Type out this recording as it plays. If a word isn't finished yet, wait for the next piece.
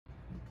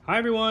Hi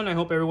everyone, I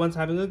hope everyone's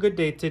having a good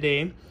day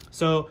today.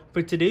 So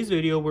for today's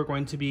video, we're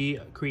going to be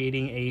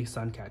creating a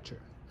sun catcher.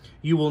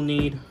 You will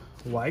need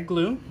white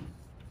glue.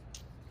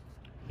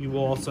 You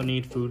will also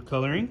need food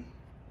coloring.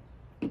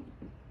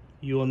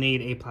 You will need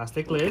a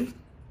plastic lid.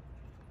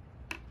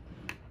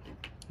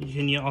 You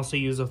can also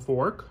use a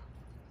fork,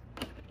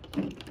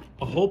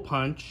 a hole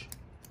punch,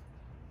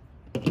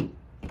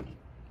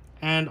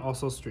 and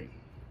also string.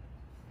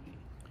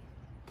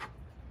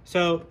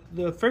 So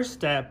the first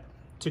step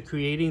to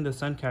creating the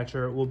sun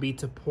catcher will be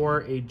to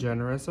pour a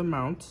generous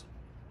amount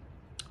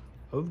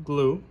of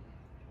glue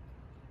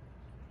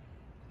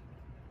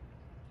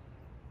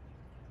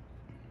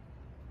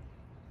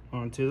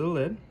onto the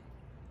lid.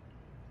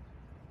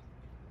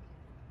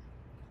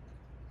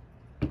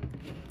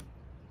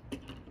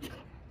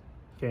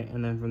 Okay,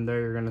 and then from there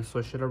you're going to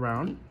swish it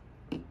around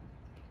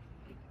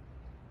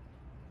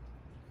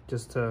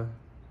just to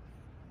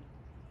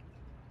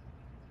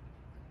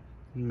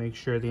make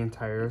sure the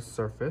entire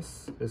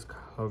surface is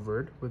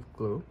covered with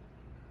glue.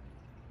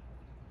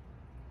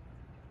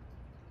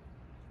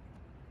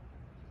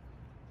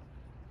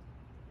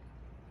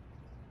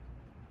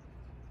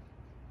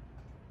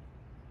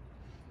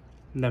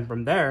 And then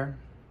from there,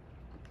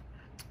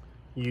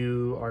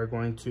 you are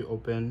going to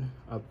open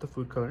up the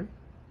food coloring.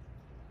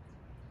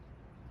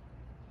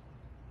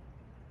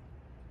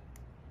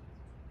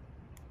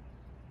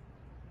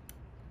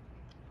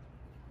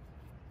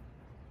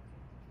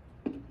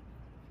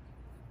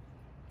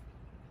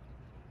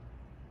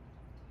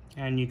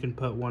 And you can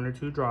put 1 or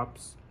 2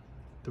 drops,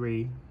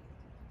 3.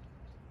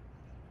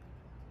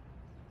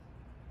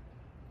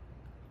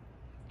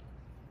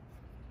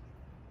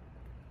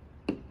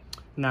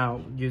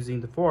 Now,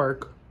 using the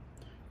fork,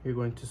 you're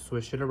going to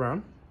swish it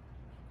around.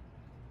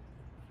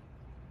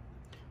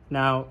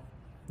 Now,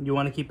 you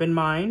want to keep in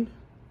mind,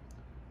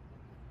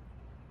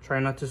 try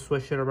not to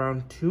swish it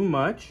around too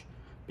much,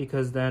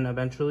 because then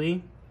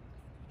eventually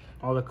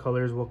all the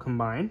colors will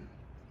combine.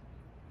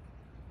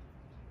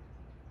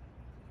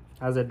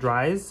 As it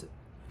dries,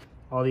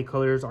 all the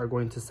colors are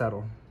going to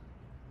settle.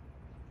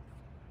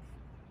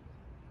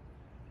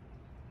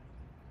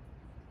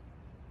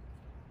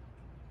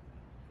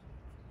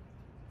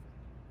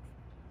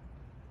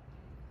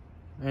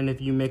 And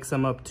if you mix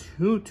them up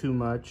too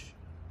much,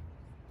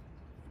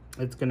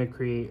 it's going to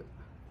create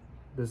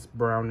this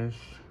brownish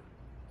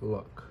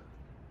look.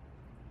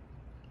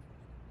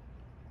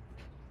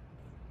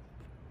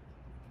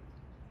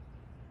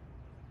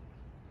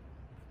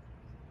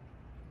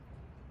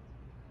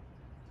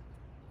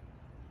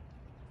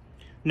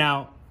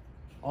 Now,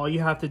 all you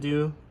have to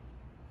do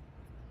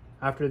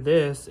after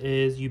this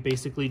is you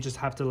basically just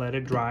have to let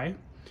it dry.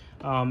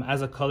 As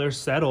the colors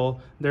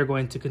settle, they're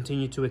going to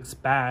continue to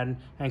expand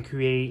and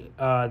create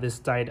this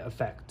dyed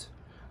effect.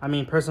 I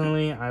mean,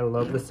 personally, I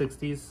love the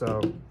 60s, so,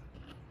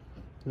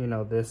 you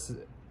know, this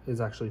is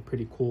actually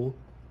pretty cool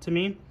to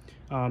me.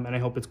 And I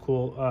hope it's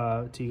cool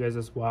to you guys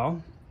as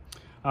well.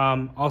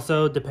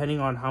 Also,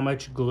 depending on how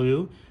much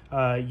glue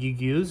you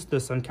use, the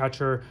sun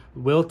catcher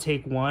will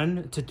take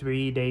 1 to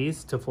 3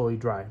 days to fully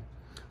dry.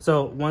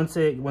 So once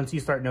you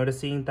start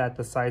noticing that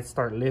the sides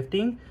start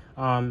lifting,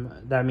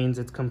 that means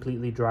it's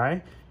completely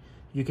dry.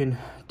 You can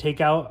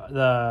take out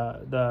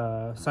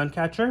the sun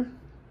catcher.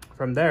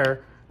 From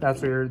there,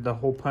 that's where the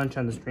hole punch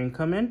and the string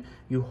come in.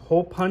 You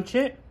hole punch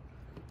it,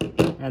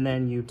 and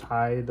then you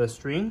tie the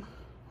string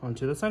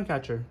onto the sun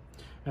catcher.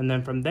 And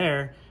then from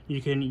there,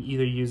 you can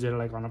either use it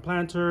like on a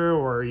planter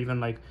or even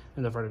like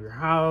in the front of your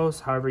house,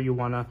 however you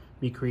want to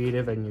be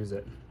creative and use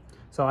it.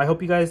 So I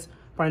hope you guys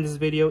find this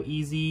video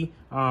easy.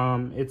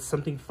 It's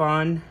something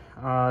fun,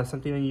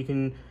 something that you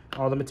can,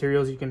 all the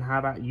materials you can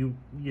have at you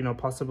know,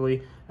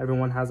 possibly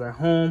everyone has at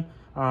home.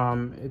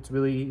 It's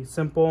really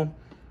simple.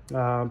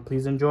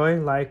 Please enjoy,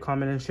 like,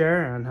 comment, and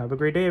share, and have a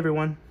great day,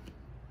 everyone.